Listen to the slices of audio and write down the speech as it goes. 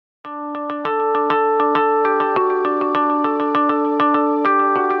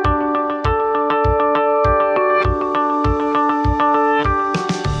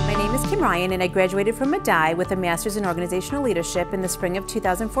89 and I graduated from Medaille with a Master's in Organizational Leadership in the spring of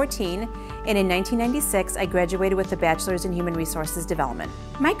 2014. And in 1996, I graduated with a Bachelor's in Human Resources Development.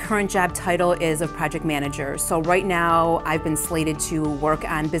 My current job title is of Project Manager. So right now, I've been slated to work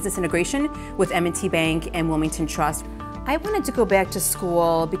on business integration with M&T Bank and Wilmington Trust. I wanted to go back to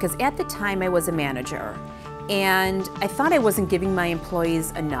school because at the time I was a manager and I thought I wasn't giving my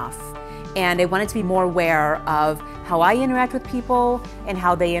employees enough. And I wanted to be more aware of how I interact with people and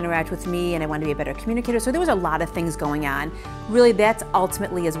how they interact with me, and I wanted to be a better communicator. So there was a lot of things going on. Really, that's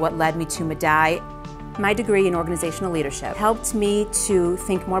ultimately is what led me to Medaille. My degree in organizational leadership helped me to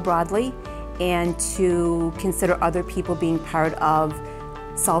think more broadly and to consider other people being part of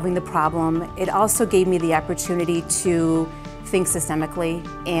solving the problem. It also gave me the opportunity to think systemically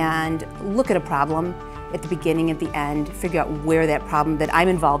and look at a problem at the beginning, at the end, figure out where that problem that I'm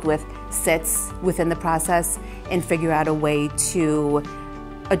involved with sits within the process and figure out a way to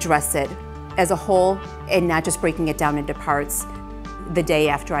address it as a whole and not just breaking it down into parts the day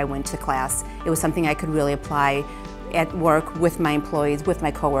after I went to class. It was something I could really apply at work with my employees, with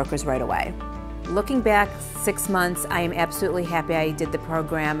my coworkers right away. Looking back 6 months, I am absolutely happy I did the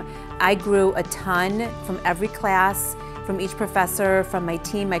program. I grew a ton from every class, from each professor, from my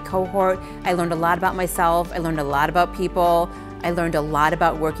team, my cohort. I learned a lot about myself. I learned a lot about people. I learned a lot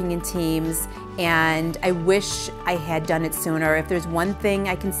about working in teams, and I wish I had done it sooner. If there's one thing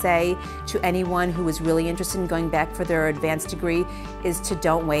I can say to anyone who is really interested in going back for their advanced degree is to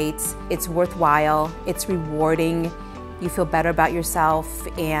don't wait. It's worthwhile, it's rewarding. You feel better about yourself,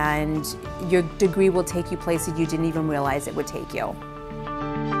 and your degree will take you places you didn't even realize it would take you.